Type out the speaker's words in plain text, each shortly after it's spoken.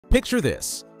Picture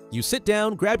this. You sit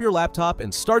down, grab your laptop,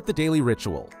 and start the daily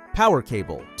ritual. Power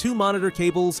cable, 2 monitor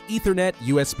cables, Ethernet,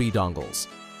 USB dongles.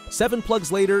 7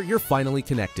 plugs later, you're finally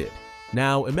connected.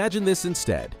 Now imagine this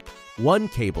instead. 1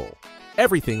 cable.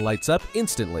 Everything lights up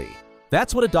instantly.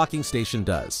 That's what a docking station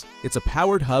does. It's a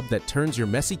powered hub that turns your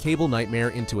messy cable nightmare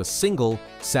into a single,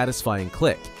 satisfying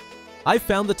click. I've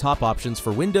found the top options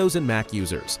for Windows and Mac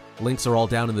users. Links are all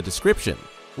down in the description.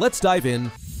 Let's dive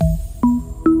in.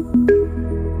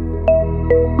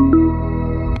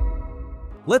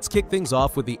 Let's kick things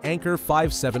off with the Anker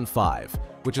 575,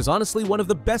 which is honestly one of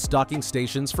the best docking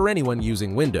stations for anyone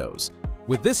using Windows.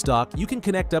 With this dock, you can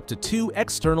connect up to 2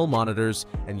 external monitors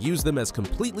and use them as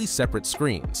completely separate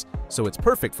screens, so it's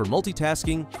perfect for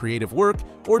multitasking, creative work,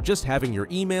 or just having your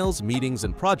emails, meetings,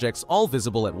 and projects all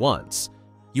visible at once.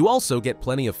 You also get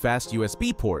plenty of fast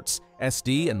USB ports,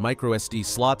 SD and microSD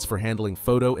slots for handling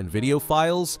photo and video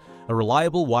files, a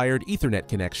reliable wired Ethernet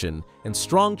connection, and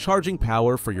strong charging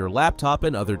power for your laptop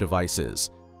and other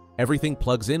devices. Everything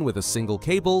plugs in with a single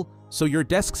cable, so your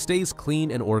desk stays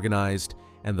clean and organized,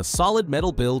 and the solid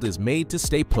metal build is made to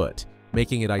stay put,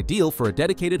 making it ideal for a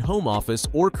dedicated home office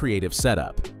or creative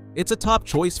setup. It's a top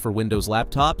choice for Windows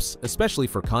laptops, especially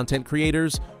for content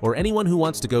creators or anyone who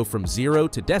wants to go from zero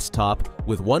to desktop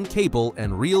with 1 cable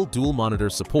and real dual monitor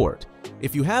support.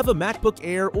 If you have a MacBook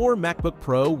Air or MacBook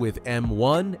Pro with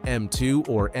M1, M2,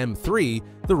 or M3,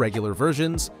 the regular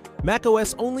versions,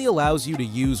 macOS only allows you to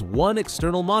use 1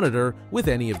 external monitor with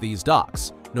any of these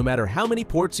docks, no matter how many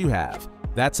ports you have.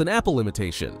 That's an Apple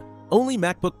limitation. Only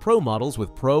MacBook Pro models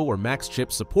with Pro or Max chip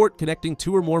support connecting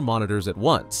 2 or more monitors at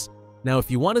once. Now,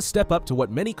 if you want to step up to what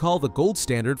many call the gold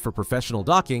standard for professional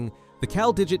docking, the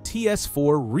CalDigit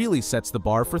TS4 really sets the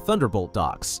bar for Thunderbolt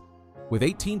docks. With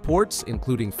 18 ports,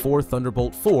 including 4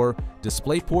 Thunderbolt 4,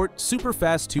 DisplayPort,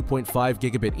 super-fast 2.5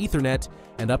 gigabit Ethernet,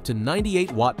 and up to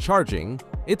 98-watt charging,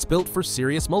 it's built for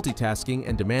serious multitasking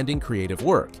and demanding creative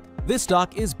work. This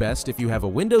dock is best if you have a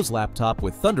Windows laptop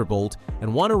with Thunderbolt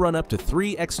and want to run up to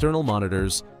 3 external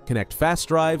monitors, connect fast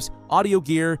drives, audio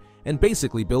gear, and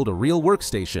basically build a real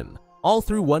workstation, all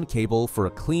through 1 cable for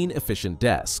a clean, efficient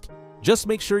desk. Just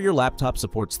make sure your laptop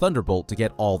supports Thunderbolt to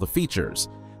get all the features.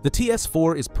 The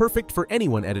TS4 is perfect for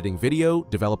anyone editing video,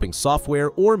 developing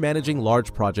software, or managing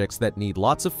large projects that need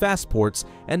lots of fast ports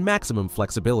and maximum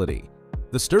flexibility.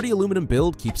 The sturdy aluminum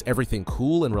build keeps everything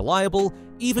cool and reliable,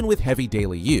 even with heavy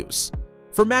daily use.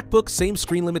 For MacBook, same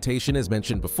screen limitation as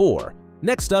mentioned before.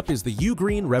 Next up is the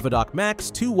Ugreen Revidock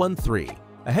Max 213,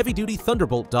 a heavy-duty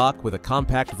Thunderbolt dock with a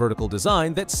compact vertical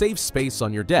design that saves space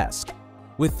on your desk.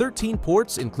 With 13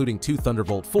 ports, including 2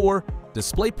 Thunderbolt 4,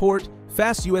 DisplayPort,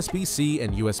 fast USB-C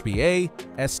and USB-A,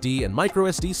 SD and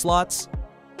microSD slots,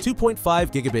 2.5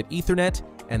 gigabit Ethernet,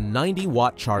 and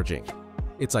 90-watt charging.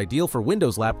 It's ideal for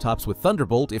Windows laptops with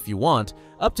Thunderbolt if you want,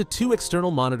 up to 2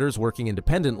 external monitors working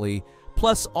independently,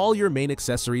 plus all your main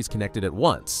accessories connected at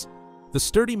once. The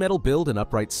sturdy metal build and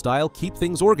upright style keep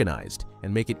things organized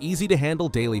and make it easy to handle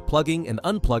daily plugging and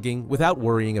unplugging without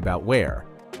worrying about wear.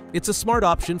 It's a smart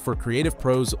option for creative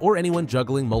pros or anyone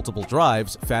juggling multiple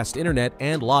drives, fast internet,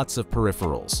 and lots of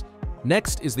peripherals.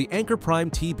 Next is the Anker Prime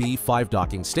TB5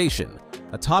 docking station,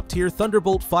 a top-tier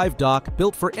Thunderbolt 5 dock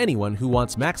built for anyone who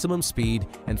wants maximum speed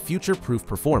and future-proof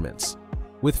performance.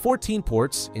 With 14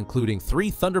 ports, including 3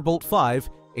 Thunderbolt 5,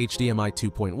 HDMI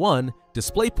 2.1,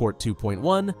 DisplayPort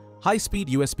 2.1, high-speed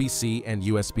USB-C and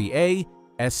USB-A,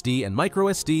 SD and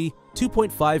microSD,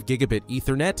 2.5 gigabit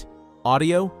Ethernet,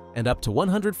 audio, and up to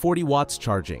 140 watts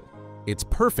charging. It's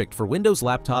perfect for Windows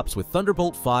laptops with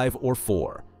Thunderbolt 5 or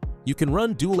 4. You can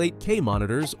run dual 8K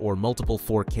monitors or multiple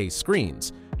 4K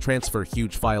screens, transfer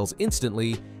huge files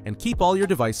instantly, and keep all your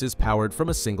devices powered from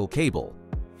a single cable.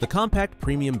 The compact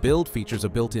premium build features a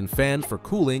built-in fan for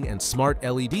cooling and smart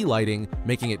LED lighting,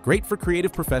 making it great for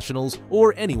creative professionals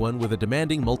or anyone with a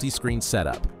demanding multi-screen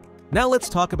setup. Now let's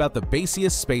talk about the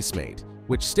Baseus SpaceMate,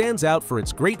 which stands out for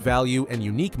its great value and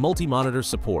unique multi-monitor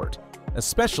support,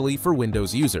 especially for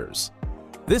Windows users.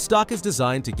 This dock is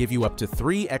designed to give you up to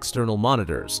 3 external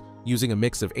monitors, using a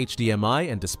mix of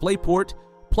HDMI and DisplayPort,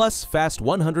 plus fast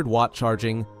 100-watt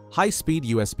charging, high-speed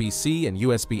USB-C and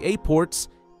USB-A ports,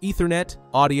 Ethernet,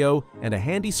 audio, and a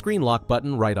handy screen lock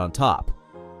button right on top.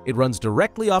 It runs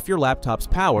directly off your laptop's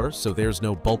power, so there's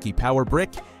no bulky power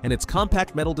brick, and its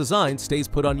compact metal design stays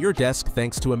put on your desk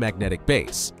thanks to a magnetic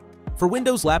base. For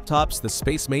Windows laptops, the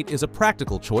SpaceMate is a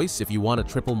practical choice if you want a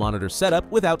triple monitor setup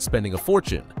without spending a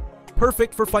fortune.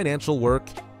 Perfect for financial work,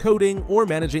 coding, or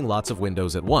managing lots of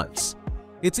windows at once.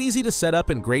 It's easy to set up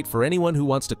and great for anyone who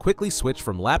wants to quickly switch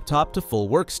from laptop to full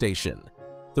workstation.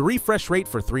 The refresh rate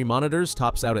for 3 monitors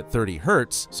tops out at 30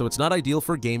 Hz, so it's not ideal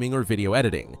for gaming or video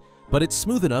editing, but it's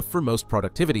smooth enough for most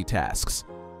productivity tasks.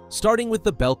 Starting with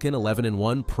the Belkin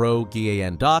 11-in-1 Pro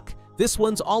GAN dock, this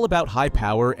one's all about high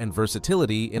power and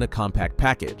versatility in a compact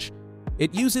package.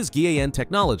 It uses GAN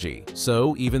technology,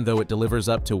 so even though it delivers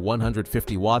up to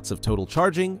 150 watts of total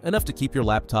charging, enough to keep your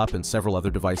laptop and several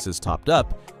other devices topped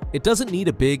up, it doesn't need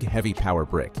a big, heavy power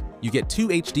brick. You get 2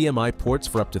 HDMI ports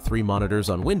for up to 3 monitors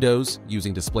on Windows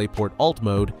using DisplayPort Alt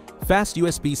mode, fast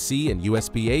USB-C and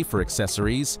USB-A for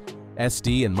accessories,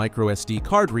 SD and microSD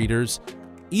card readers,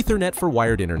 Ethernet for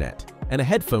wired internet, and a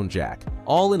headphone jack,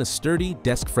 all in a sturdy,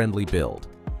 desk-friendly build.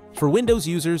 For Windows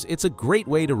users, it's a great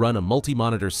way to run a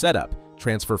multi-monitor setup,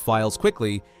 transfer files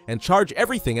quickly, and charge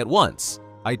everything at once.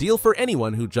 Ideal for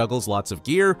anyone who juggles lots of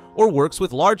gear or works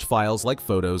with large files like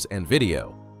photos and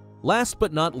video. Last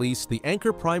but not least, the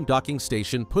Anker Prime docking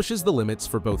station pushes the limits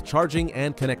for both charging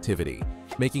and connectivity,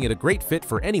 making it a great fit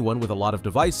for anyone with a lot of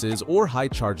devices or high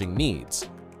charging needs.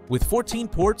 With 14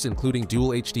 ports including dual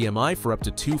HDMI for up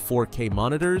to 2 4K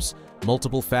monitors,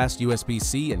 multiple fast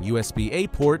USB-C and USB-A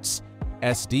ports,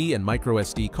 SD and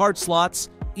microSD card slots,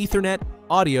 Ethernet,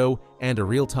 audio, and a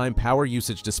real-time power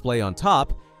usage display on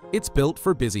top, it's built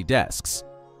for busy desks.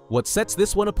 What sets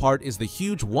this one apart is the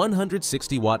huge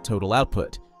 160-watt total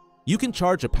output. You can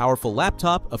charge a powerful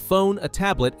laptop, a phone, a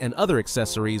tablet, and other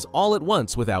accessories all at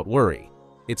once without worry.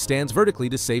 It stands vertically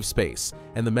to save space,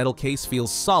 and the metal case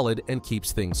feels solid and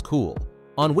keeps things cool.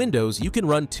 On Windows, you can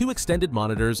run 2 extended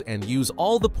monitors and use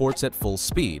all the ports at full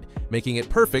speed, making it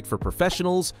perfect for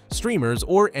professionals, streamers,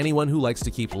 or anyone who likes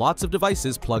to keep lots of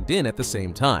devices plugged in at the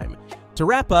same time. To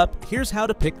wrap up, here's how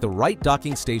to pick the right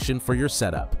docking station for your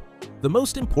setup. The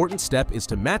most important step is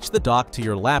to match the dock to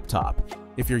your laptop.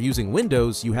 If you're using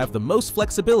Windows, you have the most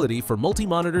flexibility for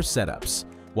multi-monitor setups,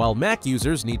 while Mac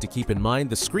users need to keep in mind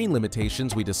the screen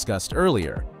limitations we discussed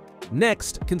earlier.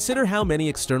 Next, consider how many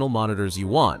external monitors you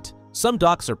want. Some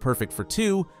docks are perfect for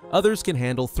 2, others can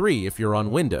handle 3 if you're on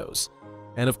Windows.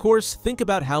 And of course, think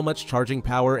about how much charging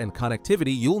power and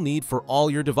connectivity you'll need for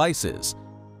all your devices.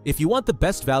 If you want the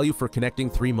best value for connecting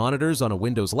 3 monitors on a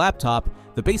Windows laptop,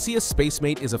 the Baseus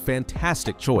SpaceMate is a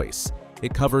fantastic choice.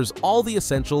 It covers all the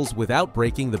essentials without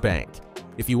breaking the bank.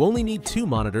 If you only need 2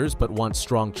 monitors but want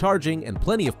strong charging and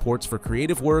plenty of ports for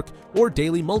creative work or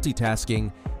daily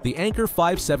multitasking, the Anker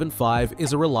 575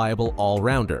 is a reliable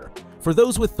all-rounder. For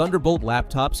those with Thunderbolt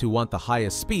laptops who want the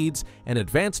highest speeds and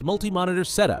advanced multi-monitor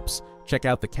setups, check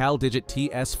out the CalDigit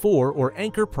TS4 or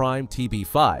Anker Prime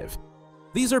TB5.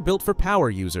 These are built for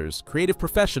power users, creative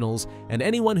professionals, and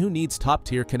anyone who needs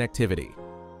top-tier connectivity.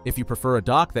 If you prefer a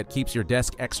dock that keeps your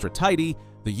desk extra tidy,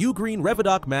 the Ugreen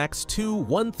Revidock Max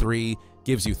 213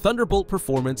 gives you Thunderbolt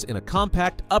performance in a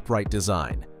compact, upright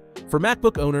design. For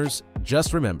MacBook owners,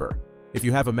 just remember, if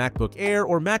you have a MacBook Air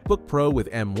or MacBook Pro with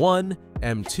M1,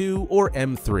 M2, or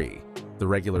M3, the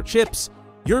regular chips,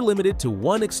 you're limited to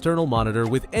 1 external monitor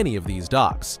with any of these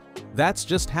docks. That's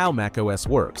just how macOS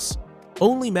works.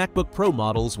 Only MacBook Pro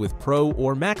models with Pro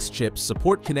or Max chips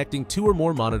support connecting 2 or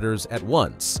more monitors at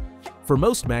once. For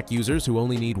most Mac users who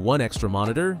only need 1 extra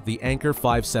monitor, the Anker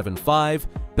 575,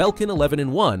 Belkin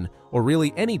 11-in-1, or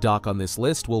really any dock on this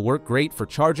list will work great for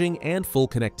charging and full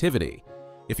connectivity.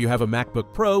 If you have a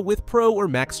MacBook Pro with Pro or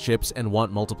Max chips and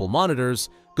want multiple monitors,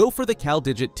 go for the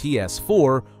CalDigit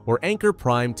TS4 or Anker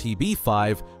Prime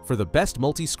TB5 for the best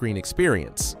multi-screen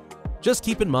experience. Just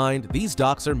keep in mind, these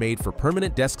docks are made for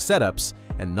permanent desk setups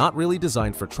and not really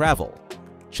designed for travel.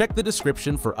 Check the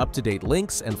description for up-to-date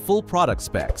links and full product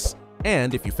specs.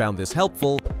 And if you found this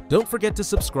helpful, don't forget to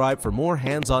subscribe for more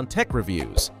hands-on tech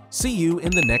reviews. See you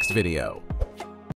in the next video.